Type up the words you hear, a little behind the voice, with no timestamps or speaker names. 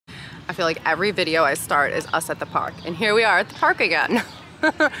I feel like every video I start is us at the park. And here we are at the park again.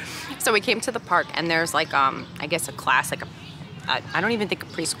 So we came to the park and there's like, I guess a class, like I don't even think a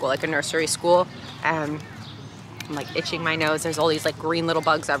preschool, like a nursery school. And I'm like itching my nose. There's all these like green little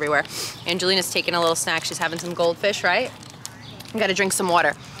bugs everywhere. Angelina's taking a little snack. She's having some goldfish, right? You gotta drink some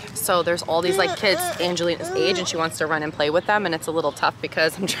water. So there's all these like kids Angelina's age and she wants to run and play with them, and it's a little tough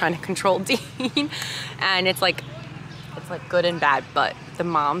because I'm trying to control Dean. And it's like good and bad, but the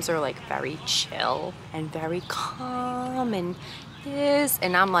moms are like very chill and very calm and this,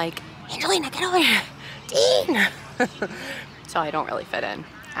 and I'm like, Angelina, get over here, Dean. So I don't really fit in,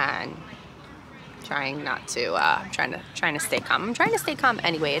 and trying not to, trying to stay calm. I'm trying to stay calm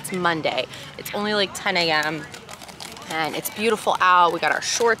anyway. It's Monday. It's only like 10 a.m. and it's beautiful out. We got our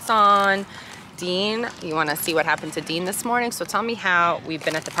shorts on. Dean, you want to see what happened to Dean this morning? So tell me how we've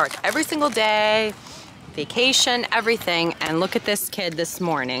been at the park every single day, vacation, everything, and look at this kid this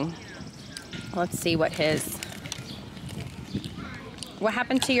morning. Let's see what happened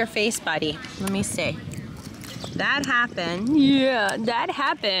to your face, buddy? Let me see. That happened. Yeah, that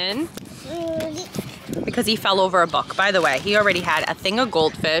happened because he fell over a book. By the way, he already had a thing of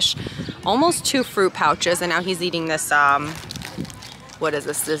goldfish, almost 2 fruit pouches, and now he's eating this, what is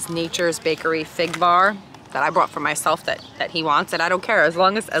this? This Nature's Bakery fig bar that I brought for myself that he wants, and I don't care. As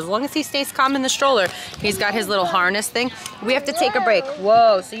long as he stays calm in the stroller. He's got his little harness thing. We have to take a break.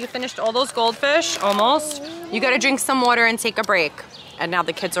 Whoa, so you finished all those goldfish? Almost? You gotta drink some water and take a break. And now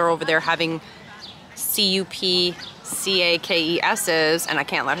the kids are over there having CUPCAKESs, and I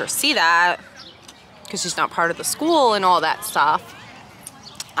can't let her see that because she's not part of the school and all that stuff.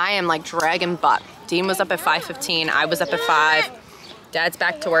 I am like dragging butt. Dean was up at 5:15. I was up at 5. Dad's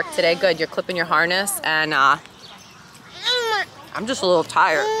back to work today. Good, you're clipping your harness, and I'm just a little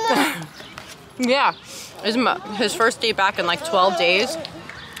tired. Yeah, his first day back in like 12 days,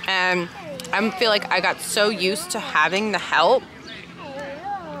 and I feel like I got so used to having the help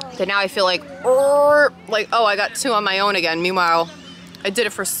that now I feel like, oh, I got 2 on my own again. Meanwhile, I did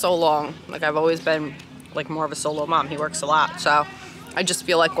it for so long. Like, I've always been like more of a solo mom. He works a lot, so I just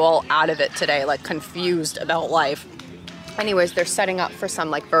feel like all out of it today, like confused about life. Anyways, they're setting up for some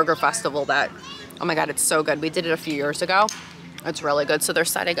like burger festival that, oh my God, it's so good. We did it a few years ago. It's really good. So they're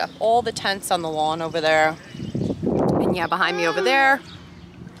setting up all the tents on the lawn over there. And yeah, behind me over there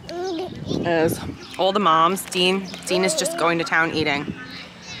is all the moms. Dean is just going to town eating.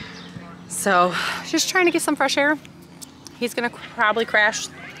 So just trying to get some fresh air. He's gonna probably crash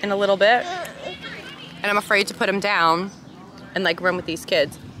in a little bit. And I'm afraid to put him down and like run with these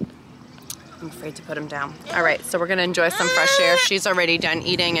kids. I'm afraid to put him down. All right, so we're gonna enjoy some fresh air. She's already done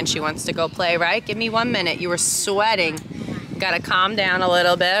eating and she wants to go play, right? Give me 1 minute. You were sweating. Gotta calm down a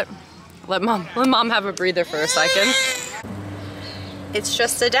little bit. Let mom have a breather for a second. It's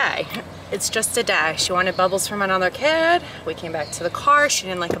just a day. It's just a day. She wanted bubbles from another kid. We came back to the car. She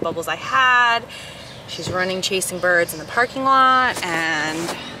didn't like the bubbles I had. She's running, chasing birds in the parking lot,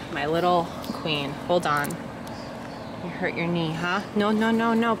 and my little queen. Hold on. You hurt your knee, huh? No, no,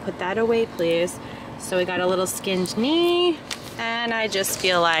 no, no. Put that away, please. So we got a little skinned knee, and I just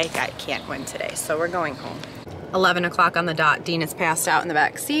feel like I can't win today, so we're going home. 11 o'clock on the dot. Dean is passed out in the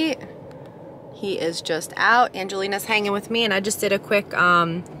back seat. He is just out. Angelina's hanging with me, and I just did a quick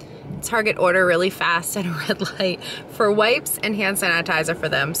Target order really fast at a red light for wipes and hand sanitizer for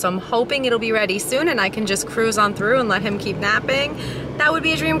them. So I'm hoping it'll be ready soon and I can just cruise on through and let him keep napping. That would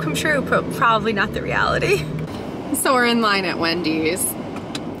be a dream come true, but probably not the reality. So we're in line at Wendy's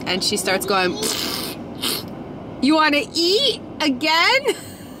and she starts going, "You want to eat again?"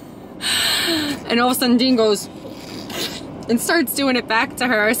 And all of a sudden Dean goes and starts doing it back to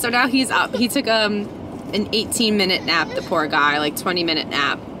her. So now he's up. He took an 18-minute nap, the poor guy, like 20-minute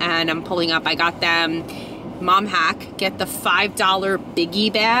nap. And I'm pulling up. I got them, mom hack, get the $5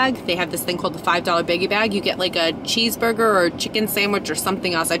 biggie bag. They have this thing called the $5 biggie bag. You get like a cheeseburger or a chicken sandwich or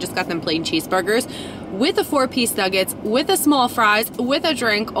something else. I just got them plain cheeseburgers with a 4-piece nuggets, with a small fries, with a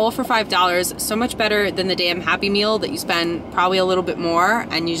drink, all for $5. So much better than the damn Happy Meal that you spend probably a little bit more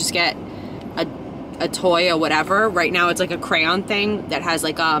and you just get a toy or whatever. Right now it's like a crayon thing that has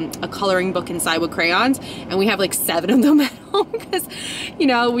like a coloring book inside with crayons, and we have like 7 of them at home because, you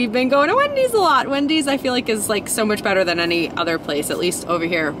know, we've been going to Wendy's a lot. Wendy's I feel like is like so much better than any other place, at least over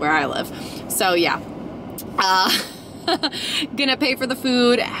here where I live. So yeah, gonna pay for the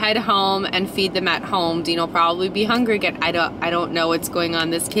food, head home and feed them at home. Dean will probably be hungry again. I don't know what's going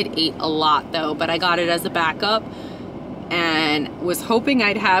on. This kid ate a lot though, but I got it as a backup and was hoping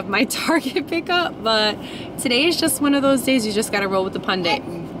I'd have my Target pickup, but today is just one of those days you just gotta roll with the punch.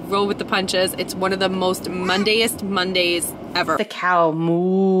 roll with the punches. It's one of the most Mondayest Mondays ever. The cow,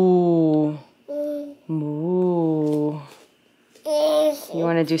 moo. Moo. You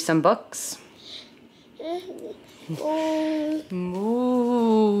want to do some books?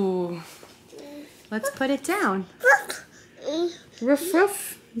 Moo. Let's put it down. Ruff,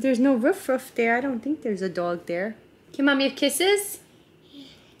 ruff. There's no ruff, ruff there. I don't think there's a dog there. Can Mommy have kisses?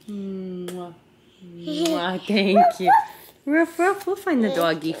 Mwah. Mwah. Thank you. Ruff, ruff. We'll find the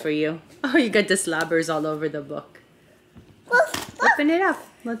doggy for you. Oh, you got the slobbers all over the book. Open it up.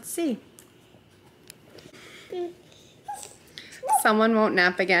 Let's see. Someone won't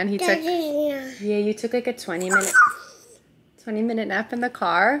nap again. He took, yeah, you took like a 20-minute nap in the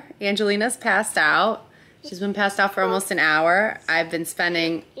car. Angelina's passed out. She's been passed out for almost an hour. I've been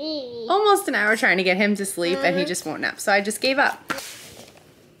spending almost an hour trying to get him to sleep, and he just won't nap. So I just gave up.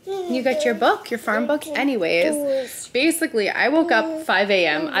 You got your book, your farm book? Anyways, basically, I woke up 5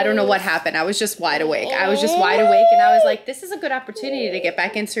 a.m. I don't know what happened. I was just wide awake. I was just wide awake, and I was like, this is a good opportunity to get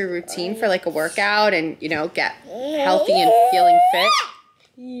back into a routine for like a workout and, you know, get healthy and feeling fit.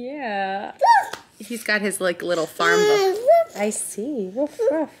 Yeah. He's got his like little farm book. I see. Ruff,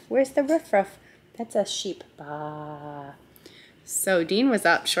 ruff. Where's the ruff, ruff? That's a sheep. Bah. So Dean was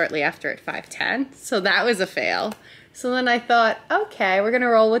up shortly after at 5:10. So that was a fail. So then I thought, okay, we're going to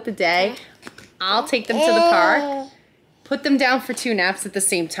roll with the day. I'll take them to the park, put them down for 2 naps at the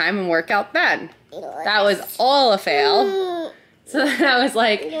same time, and work out then. That was all a fail. So then I was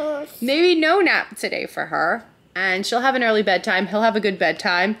like, maybe no nap today for her. And she'll have an early bedtime. He'll have a good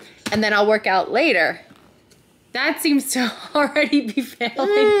bedtime. And then I'll work out later. That seems to already be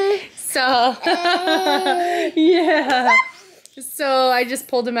failing. So, yeah. So I just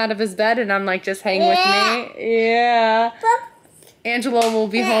pulled him out of his bed and I'm like, just hang with me. Yeah. Angelo will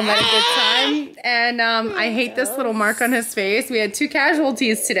be home at a good time. And I hate this little mark on his face. We had 2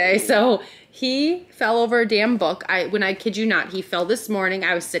 casualties today. So he fell over a damn book. When I kid you not, he fell this morning.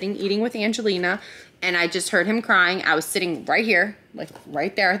 I was sitting eating with Angelina and I just heard him crying. I was sitting right here, like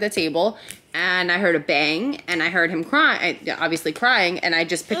right there at the table. And I heard a bang and I heard him cry, obviously crying. And I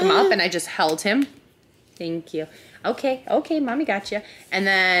just picked him up and I just held him. Thank you. Okay, okay, Mommy got you. And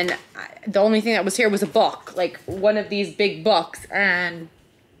then the only thing that was here was a book, like one of these big books. And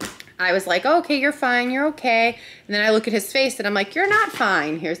I was like, oh, okay, you're fine, you're okay. And then I look at his face and I'm like, you're not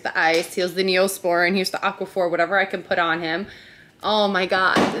fine. Here's the ice, here's the Neosporin, here's the Aquaphor, whatever I can put on him. Oh my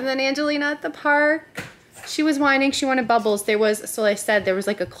God. And then Angelina at the park, she was whining, she wanted bubbles. So I said there was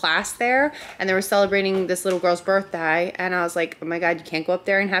like a class there and they were celebrating this little girl's birthday. And I was like, oh my God, you can't go up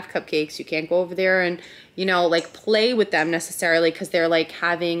there and have cupcakes. You can't go over there and, you know, like play with them necessarily because they're like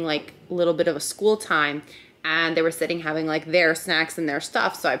having like a little bit of a school time. And they were sitting having like their snacks and their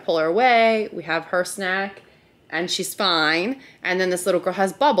stuff. So I pull her away, we have her snack and she's fine. And then this little girl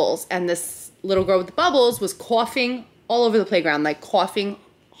has bubbles and this little girl with the bubbles was coughing all over the playground, like coughing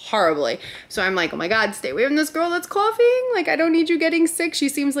horribly. So I'm like, oh my God, stay away from this girl that's coughing. Like, I don't need you getting sick. She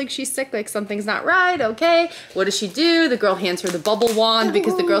seems like she's sick, like something's not right. Okay. What does she do? The girl hands her the bubble wand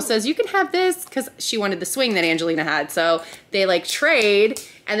because the girl says, you can have this because she wanted the swing that Angelina had. So they like trade.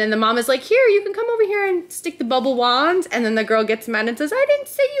 And then the mom is like, here, you can come over here and stick the bubble wand. And then the girl gets mad and says, I didn't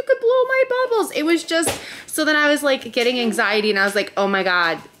say you could blow my bubbles. It was just, so then I was like getting anxiety and I was like, oh my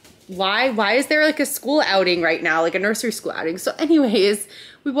God, why is there like a school outing right now? Like a nursery school outing. So anyways,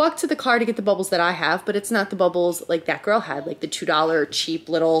 we walked to the car to get the bubbles that I have, but it's not the bubbles like that girl had, like the $2 cheap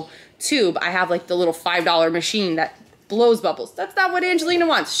little tube. I have like the little $5 machine that blows bubbles. That's not what Angelina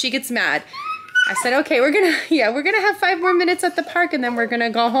wants. She gets mad. I said, okay, we're gonna have 5 more minutes at the park and then we're gonna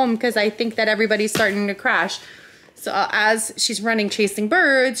go home because I think that everybody's starting to crash. So as she's running chasing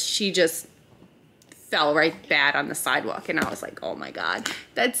birds, she just fell right bad on the sidewalk and I was like, oh my God,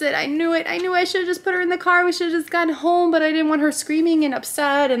 that's it. I knew it. I knew I should have just put her in the car. We should have just gotten home, but I didn't want her screaming and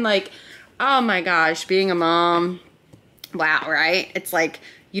upset and like, oh my gosh, being a mom. Wow, right? It's like,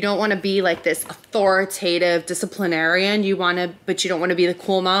 you don't want to be like this authoritative disciplinarian. But you don't want to be the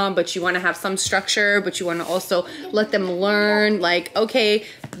cool mom, but you want to have some structure, but you want to also let them learn like, okay,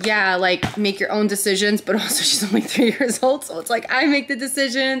 yeah, like make your own decisions, but also she's only 3 years old. So it's like, I make the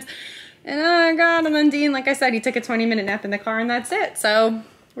decisions. And oh my God, and then Dean, like I said, he took a 20-minute nap in the car and that's it. So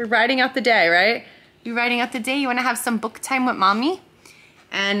we're riding out the day, right? You're riding out the day, you wanna have some book time with Mommy?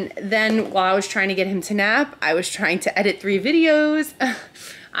 And then while I was trying to get him to nap, I was trying to edit 3 videos.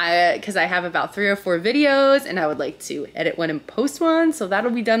 Because I have about 3 or 4 videos and I would like to edit one and post one. So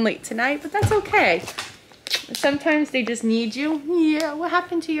that'll be done late tonight, but that's okay. Sometimes they just need you. Yeah, what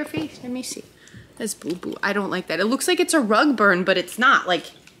happened to your face? Let me see. That's boo-boo. I don't like that. It looks like it's a rug burn, but it's not.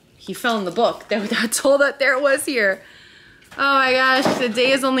 Like, he fell in the book. That's all that there was here. Oh my gosh, the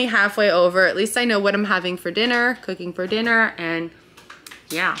day is only halfway over. At least I know what I'm having for dinner, cooking for dinner, and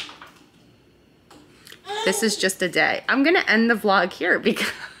yeah. This is just a day. I'm gonna end the vlog here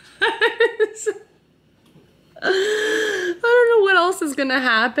because I don't know what else is gonna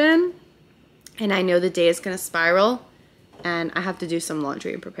happen. And I know the day is gonna spiral and I have to do some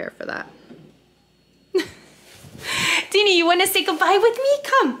laundry and prepare for that. Dini, you wanna say goodbye with me?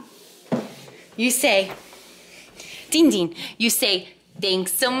 Come. You say, Din, you say,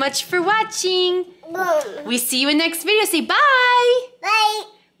 thanks so much for watching. We see you in the next video. Say bye. Bye.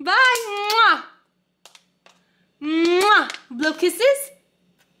 Bye. Mwah. Mwah. Blow kisses.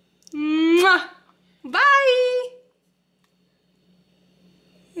 Mwah. Bye.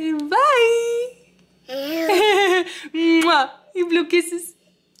 Bye. Mwah. You blow kisses.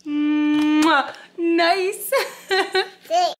 Mwah. Nice.